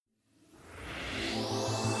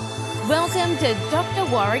Welcome to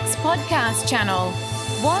Dr. Warwick's podcast channel.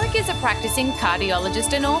 Warwick is a practicing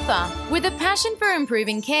cardiologist and author with a passion for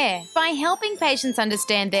improving care by helping patients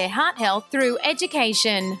understand their heart health through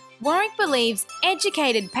education. Warwick believes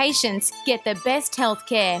educated patients get the best health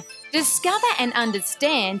care. Discover and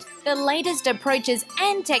understand the latest approaches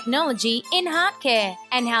and technology in heart care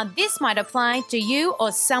and how this might apply to you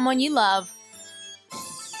or someone you love.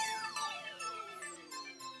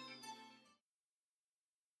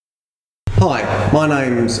 Hi, my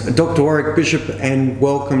name's Dr. Warwick Bishop and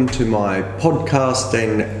welcome to my podcast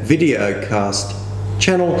and videocast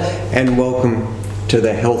channel and welcome to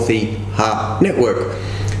the Healthy Heart Network.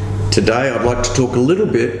 Today I'd like to talk a little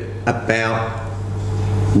bit about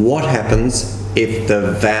what happens if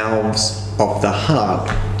the valves of the heart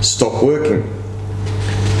stop working.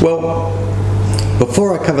 Well,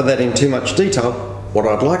 before I cover that in too much detail, what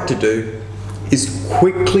I'd like to do is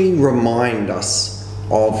quickly remind us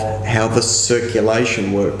of how the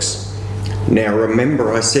circulation works. Now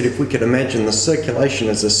remember, I said if we could imagine the circulation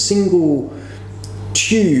as a single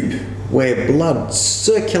tube where blood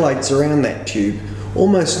circulates around that tube,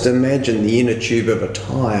 almost imagine the inner tube of a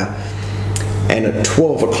tyre. And at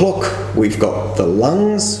 12 o'clock we've got the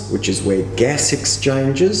lungs, which is where gas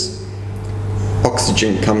exchanges,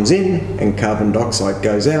 oxygen comes in and carbon dioxide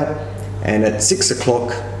goes out, and at 6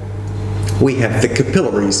 o'clock we have the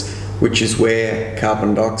capillaries, which is where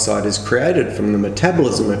carbon dioxide is created from the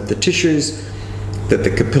metabolism of the tissues that the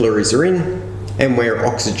capillaries are in, and where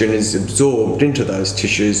oxygen is absorbed into those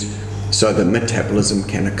tissues so that metabolism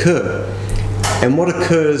can occur. And what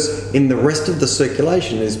occurs in the rest of the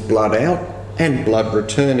circulation is blood out and blood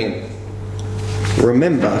returning.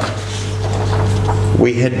 Remember,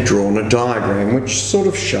 we had drawn a diagram which sort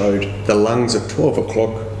of showed the lungs at 12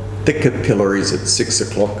 o'clock, the capillaries at 6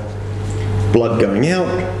 o'clock, blood going out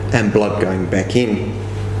and blood going back in.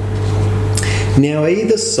 Now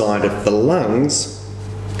either side of the lungs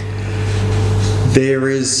there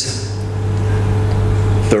is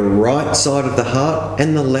the right side of the heart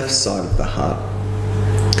and the left side of the heart.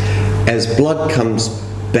 As blood comes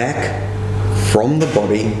back from the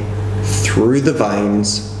body through the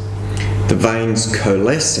veins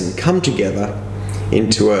coalesce and come together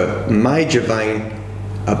into a major vein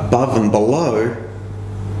above and below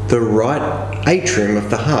the right atrium of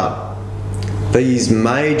the heart. These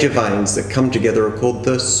major veins that come together are called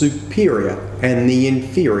the superior and the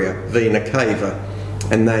inferior vena cava,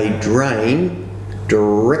 and they drain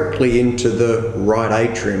directly into the right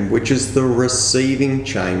atrium, which is the receiving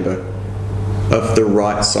chamber of the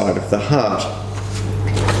right side of the heart.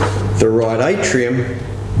 The right atrium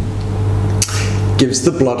gives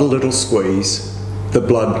the blood a little squeeze. The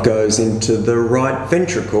blood goes into the right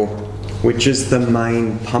ventricle, which is the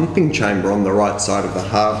main pumping chamber on the right side of the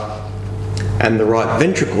heart, and the right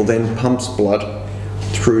ventricle then pumps blood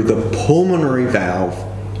through the pulmonary valve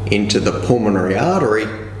into the pulmonary artery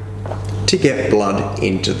to get blood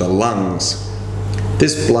into the lungs.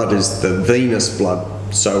 This blood is the venous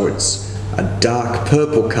blood, so it's a dark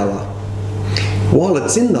purple colour. While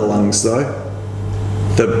it's in the lungs though,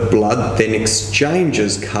 the blood then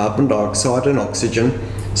exchanges carbon dioxide and oxygen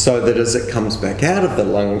so that as it comes back out of the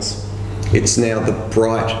lungs, it's now the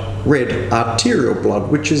bright red arterial blood,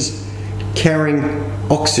 which is carrying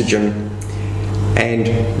oxygen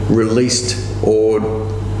and released or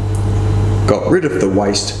got rid of the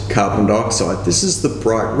waste carbon dioxide. This is the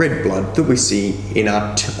bright red blood that we see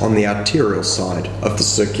on the arterial side of the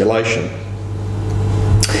circulation.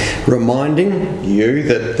 Reminding you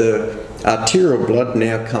that the arterial blood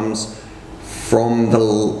now comes from the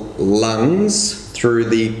lungs through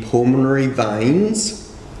the pulmonary veins,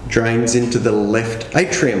 drains into the left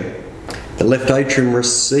atrium. The left atrium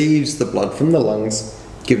receives the blood from the lungs,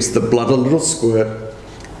 gives the blood a little squirt.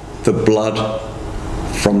 The blood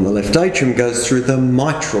from the left atrium goes through the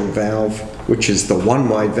mitral valve, which is the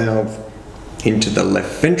one-way valve, into the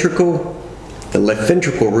left ventricle. The left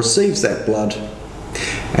ventricle receives that blood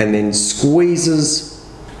and then squeezes.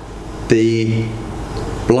 The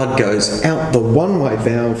blood goes out the one-way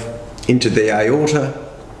valve into the aorta,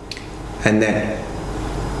 and that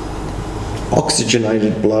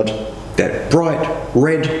oxygenated blood, that bright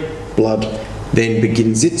red blood, then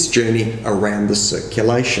begins its journey around the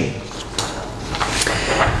circulation.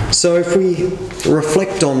 So if we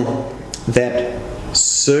reflect on that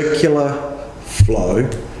circular flow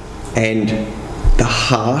and the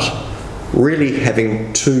heart really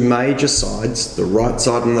having two major sides, the right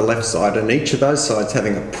side and the left side, and each of those sides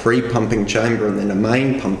having a pre-pumping chamber and then a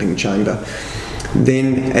main pumping chamber,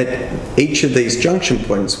 then at each of these junction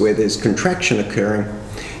points where there's contraction occurring,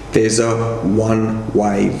 there's a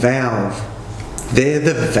one-way valve They're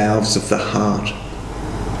the valves of the heart.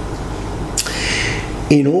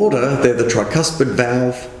 In order, they're the tricuspid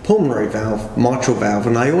valve, pulmonary valve, mitral valve,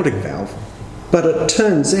 and aortic valve. But it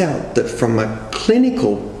turns out that from a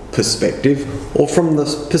clinical perspective, or from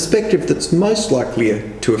the perspective that's most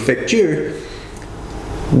likely to affect you,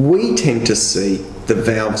 we tend to see the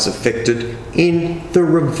valves affected in the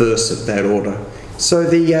reverse of that order. So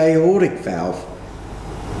the aortic valve,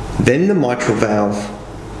 then the mitral valve,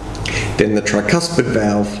 then the tricuspid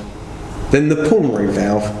valve, then the pulmonary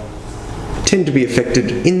valve tend to be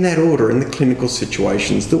affected in that order in the clinical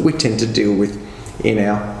situations that we tend to deal with in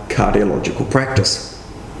our cardiological practice.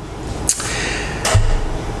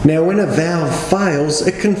 Now, when a valve fails,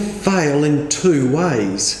 it can fail in two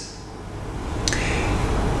ways.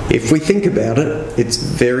 If we think about it, it's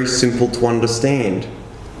very simple to understand.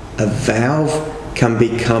 A valve can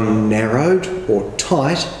become narrowed or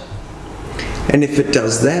tight, and if it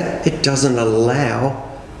does that, it doesn't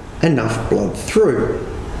allow enough blood through.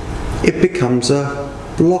 It becomes a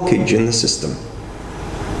blockage in the system.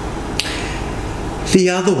 The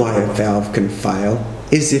other way a valve can fail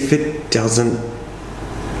is if it doesn't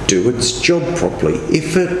do its job properly,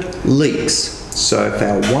 if it leaks. So if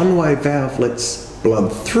our one-way valve lets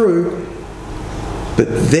blood through, but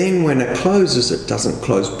then when it closes, it doesn't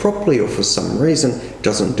close properly, or for some reason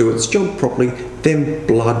doesn't do its job properly, then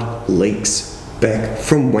blood leaks back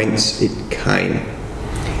from whence it came.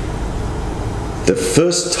 The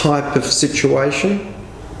first type of situation,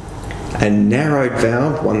 a narrowed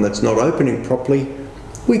valve, one that's not opening properly,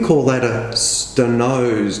 we call that a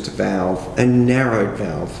stenosed valve, a narrowed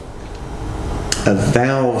valve. A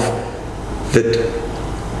valve that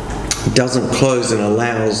doesn't close and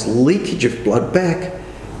allows leakage of blood back,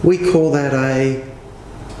 we call that a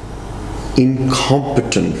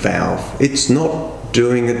incompetent valve. It's not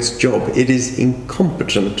doing its job. It is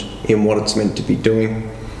incompetent in what it's meant to be doing.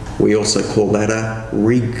 We also call that a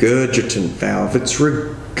regurgitant valve. It's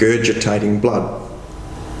regurgitating blood.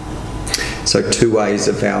 So two ways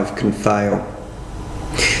a valve can fail.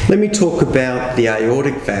 Let me talk about the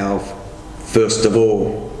aortic valve first of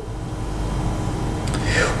all.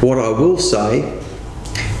 What I will say,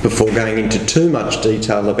 before going into too much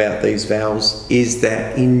detail about these valves, is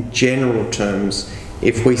that in general terms,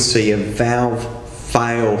 if we see a valve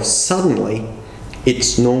fail suddenly,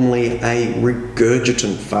 it's normally a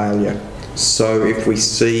regurgitant failure. So if we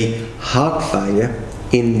see heart failure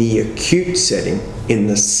in the acute setting, in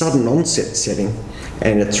the sudden onset setting,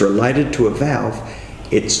 and it's related to a valve,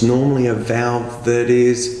 it's normally a valve that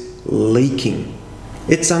is leaking.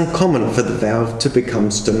 It's uncommon for the valve to become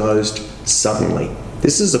stenosed suddenly.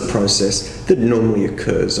 This is a process that normally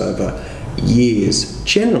occurs over years,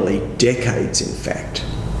 generally decades in fact.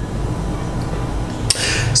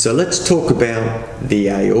 So let's talk about the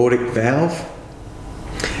aortic valve,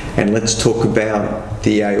 and let's talk about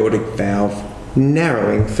the aortic valve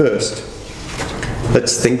narrowing first.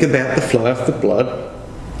 Let's think about the flow of the blood.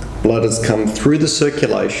 Blood has come through the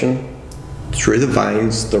circulation, through the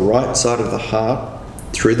veins, the right side of the heart,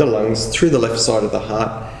 through the lungs, through the left side of the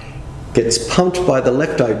heart, gets pumped by the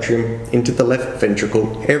left atrium into the left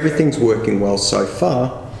ventricle. Everything's working well so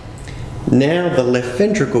far. Now the left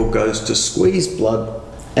ventricle goes to squeeze blood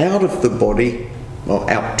out of the body, or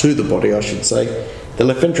out to the body I should say. The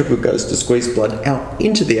left ventricle goes to squeeze blood out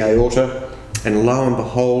into the aorta, and lo and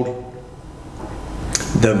behold,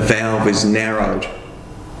 the valve is narrowed.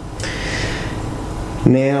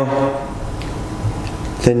 Now,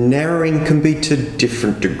 the narrowing can be to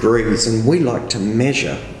different degrees, and we like to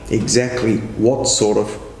measure exactly what sort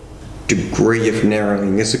of degree of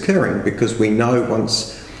narrowing is occurring, because we know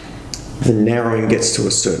once the narrowing gets to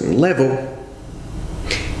a certain level,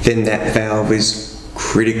 then that valve is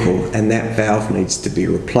critical and that valve needs to be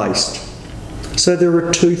replaced. So there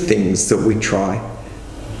are two things that we try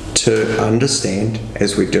to understand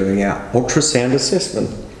as we're doing our ultrasound assessment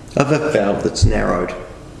of a valve that's narrowed.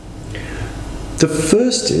 The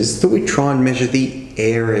first is that we try and measure the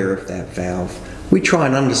area of that valve. We try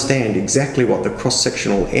and understand exactly what the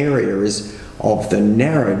cross-sectional area is of the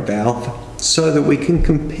narrowed valve so that we can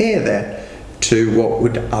compare that to what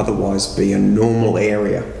would otherwise be a normal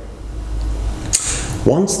area.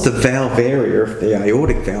 Once the valve area of the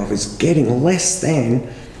aortic valve is getting less than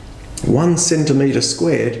 1 centimetre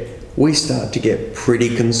squared, we start to get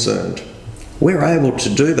pretty concerned. We're able to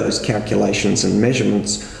do those calculations and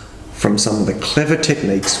measurements from some of the clever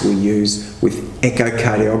techniques we use with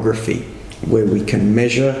echocardiography, where we can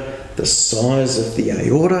measure the size of the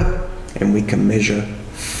aorta and we can measure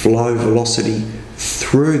flow velocity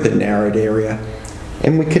through the narrowed area,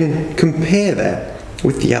 and we can compare that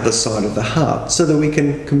with the other side of the heart so that we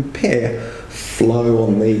can compare flow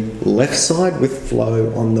on the left side with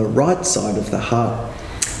flow on the right side of the heart.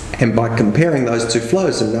 And by comparing those two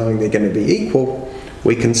flows and knowing they're going to be equal,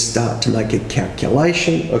 we can start to make a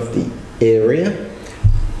calculation of the area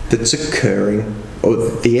that's occurring, or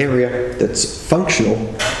the area that's functional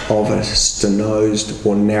of a stenosed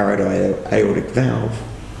or narrowed aortic valve.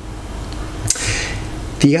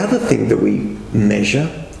 The other thing that we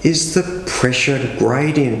measure is the pressure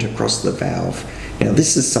gradient across the valve. Now,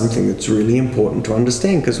 this is something that's really important to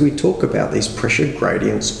understand because we talk about these pressure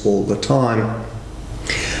gradients all the time.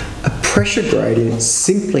 A pressure gradient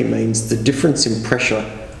simply means the difference in pressure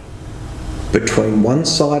between one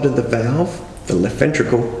side of the valve, the left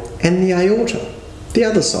ventricle, and the aorta, the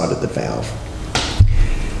other side of the valve.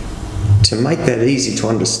 To make that easy to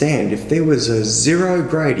understand, if there was a zero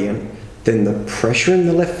gradient, then the pressure in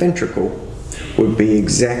the left ventricle would be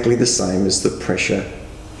exactly the same as the pressure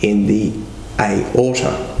in the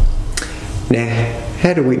aorta. Now,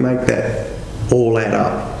 how do we make that all add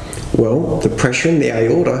up? Well, the pressure in the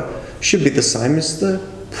aorta should be the same as the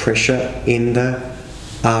pressure in the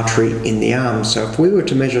artery in the arm. So if we were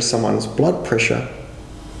to measure someone's blood pressure,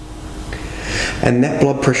 and that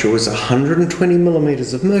blood pressure was 120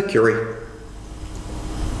 millimeters of mercury,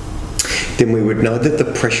 then we would know that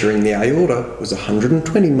the pressure in the aorta was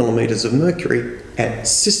 120 millimeters of mercury at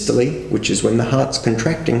systole, which is when the heart's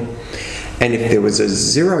contracting. And if there was a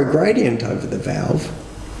zero gradient over the valve,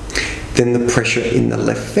 then the pressure in the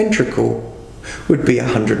left ventricle would be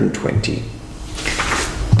 120.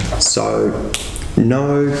 So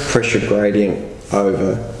no pressure gradient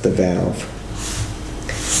over the valve.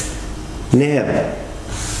 Now,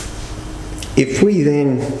 if we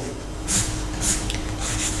then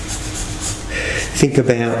think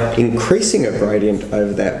about increasing a gradient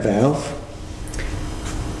over that valve,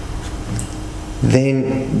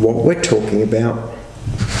 then what we're talking about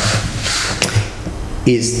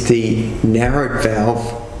is the narrowed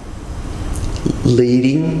valve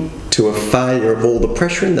leading to a failure of all the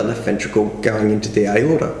pressure in the left ventricle going into the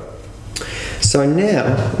aorta. So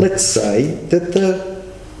now, let's say that the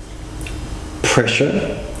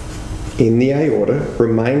pressure in the aorta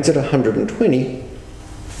remains at 120,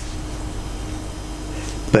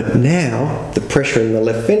 but now the pressure in the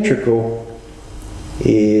left ventricle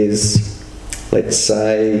is, let's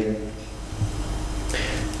say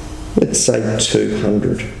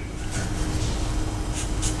 200.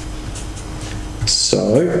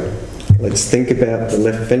 So let's think about the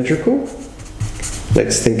left ventricle,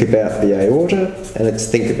 let's think about the aorta, and let's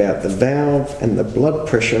think about the valve and the blood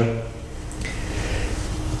pressure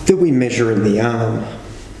that we measure in the arm.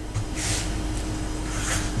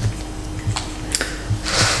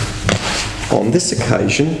 On this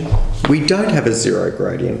occasion, we don't have a zero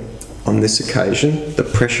gradient. On this occasion, the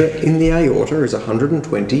pressure in the aorta is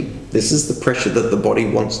 120. This is the pressure that the body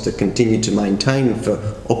wants to continue to maintain for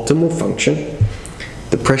optimal function.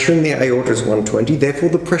 The pressure in the aorta is 120, therefore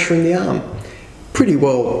the pressure in the arm, pretty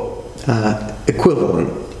well equivalent,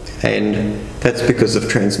 and that's because of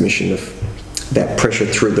transmission of that pressure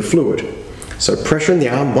through the fluid. So pressure in the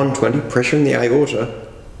arm 120, pressure in the aorta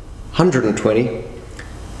 120,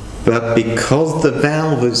 but because the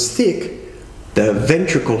valve is thick, the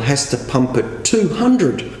ventricle has to pump at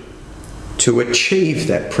 200 to achieve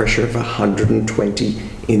that pressure of 120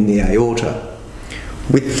 in the aorta.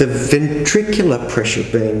 With the ventricular pressure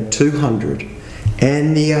being 200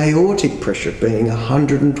 and the aortic pressure being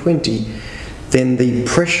 120, then the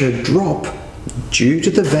pressure drop due to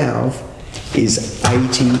the valve is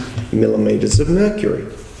 80 millimeters of mercury.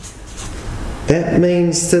 That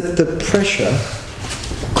means that the pressure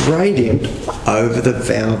gradient over the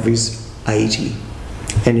valve is 80.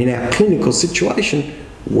 And in our clinical situation,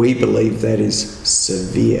 we believe that is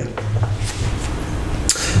severe.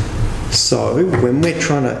 So when we're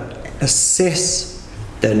trying to assess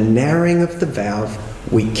the narrowing of the valve,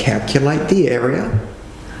 we calculate the area,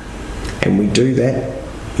 and we do that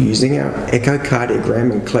using our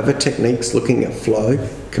echocardiogram and clever techniques looking at flow,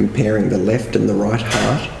 comparing the left and the right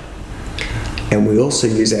heart. And we also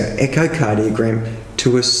use our echocardiogram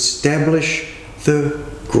to establish the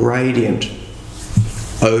gradient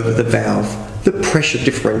over the valve, the pressure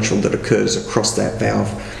differential that occurs across that valve,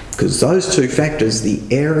 because those two factors, the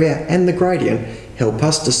area and the gradient, help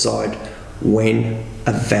us decide when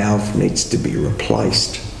a valve needs to be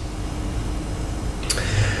replaced.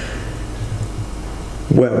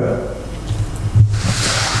 Well,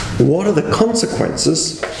 what are the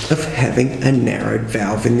consequences of having a narrowed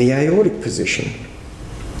valve in the aortic position?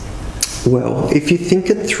 Well, if you think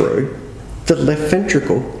it through, the left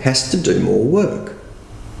ventricle has to do more work.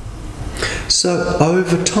 So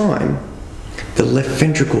over time, the left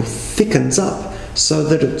ventricle thickens up so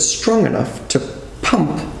that it's strong enough to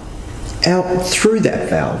pump out through that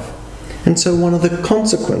valve. And so one of the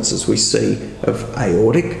consequences we see of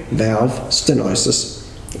aortic valve stenosis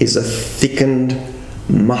is a thickened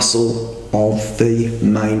muscle of the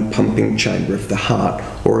main pumping chamber of the heart,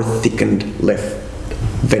 or a thickened left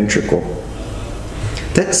ventricle.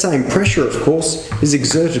 That same pressure, of course, is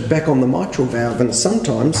exerted back on the mitral valve, and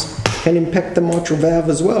sometimes can impact the mitral valve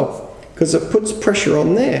as well, because it puts pressure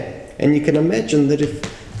on there. And you can imagine that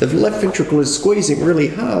if the left ventricle is squeezing really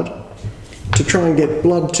hard to try and get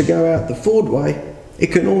blood to go out the forward way, it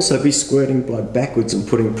can also be squirting blood backwards and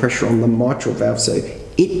putting pressure on the mitral valve, so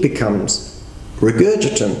it becomes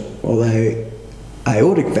regurgitant, while the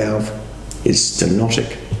aortic valve is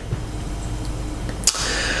stenotic.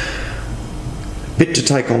 Bit to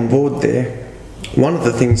take on board there. One of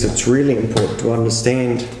the things that's really important to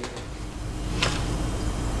understand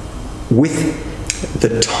with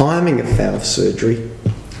the timing of valve surgery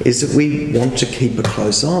is that we want to keep a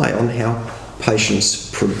close eye on how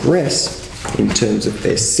patients progress in terms of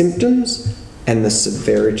their symptoms and the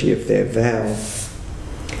severity of their valve.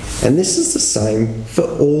 And this is the same for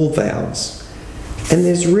all valves. And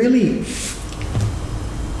there's really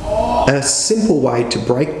a simple way to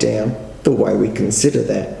break down the way we consider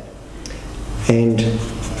that. And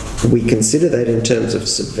we consider that in terms of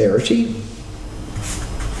severity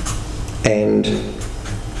and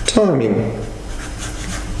timing.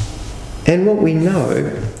 And what we know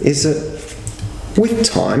is that with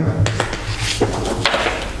time,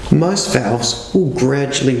 most valves will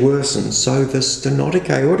gradually worsen. So the stenotic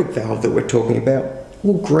aortic valve that we're talking about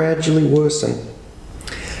will gradually worsen.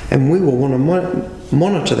 And we will want to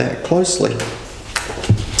monitor that closely.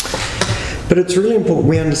 But it's really important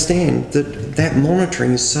we understand that that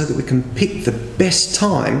monitoring is so that we can pick the best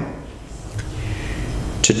time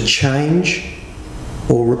to change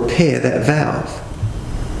or repair that valve.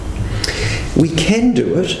 We can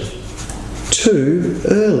do it too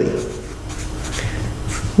early.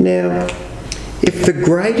 Now, if the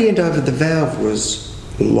gradient over the valve was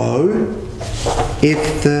low,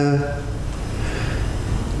 if the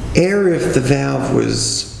area of the valve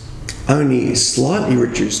was only slightly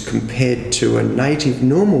reduced compared to a native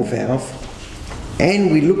normal valve,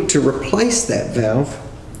 and we look to replace that valve,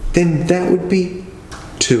 then that would be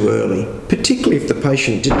too early, particularly if the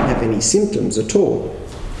patient didn't have any symptoms at all.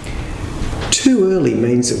 Too early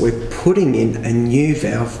means that we're putting in a new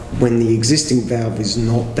valve when the existing valve is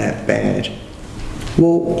not that bad.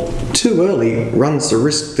 Well, too early runs the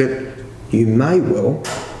risk that you may well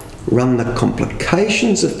run the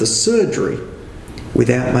complications of the surgery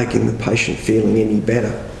without making the patient feeling any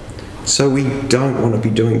better. So we don't want to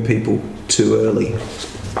be doing people too early.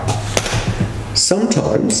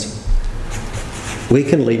 Sometimes we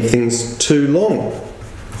can leave things too long.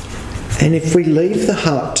 And if we leave the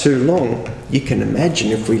heart too long, you can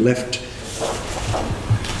imagine if we left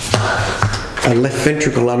a left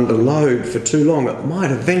ventricle under load for too long, it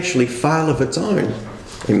might eventually fail of its own.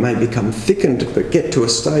 It may become thickened, but get to a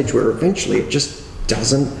stage where eventually it just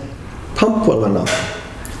doesn't pump well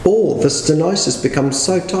enough. Or the stenosis becomes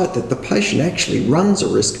so tight that the patient actually runs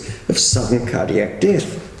a risk of sudden cardiac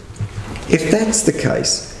death. If that's the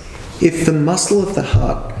case, if the muscle of the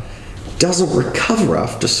heart doesn't recover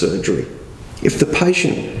after surgery, if the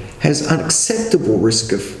patient has unacceptable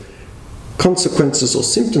risk of consequences or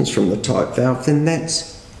symptoms from the tight valve, then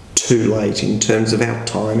that's too late in terms of our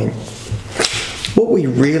timing. What we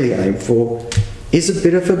really aim for is a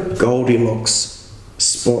bit of a Goldilocks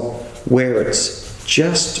spot where it's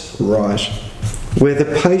just right, where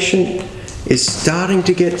the patient is starting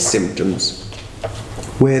to get symptoms,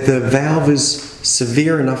 where the valve is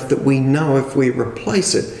severe enough that we know if we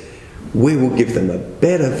replace it, we will give them a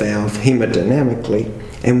better valve hemodynamically,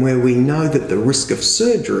 and where we know that the risk of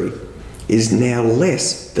surgery is now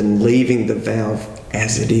less than leaving the valve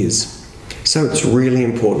as it is. So it's really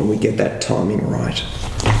important we get that timing right.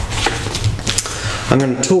 I'm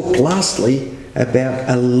going to talk lastly about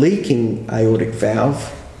a leaking aortic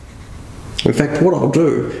valve. In fact, what I'll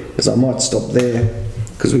do is I might stop there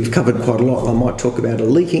because we've covered quite a lot. I might talk about a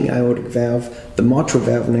leaking aortic valve, the mitral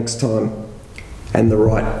valve next time, and the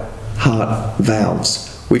right heart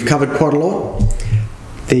valves. We've covered quite a lot.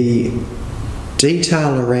 The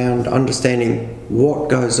detail around understanding what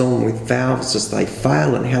goes on with valves as they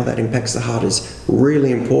fail and how that impacts the heart is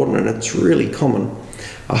really important, and it's really common.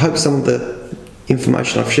 I hope some of the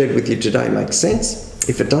information I've shared with you today makes sense.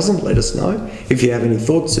 If it doesn't, let us know. If you have any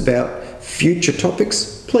thoughts about future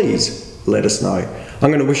topics, please let us know. I'm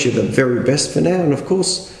going to wish you the very best for now, and of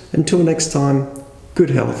course, until next time, good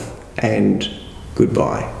health and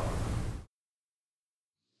goodbye.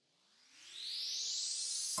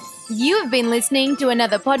 You have been listening to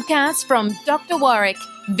another podcast from Dr. Warwick.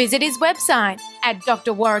 Visit his website at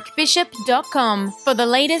drwarwickbishop.com for the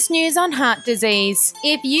latest news on heart disease.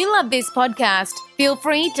 If you love this podcast, feel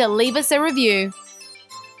free to leave us a review.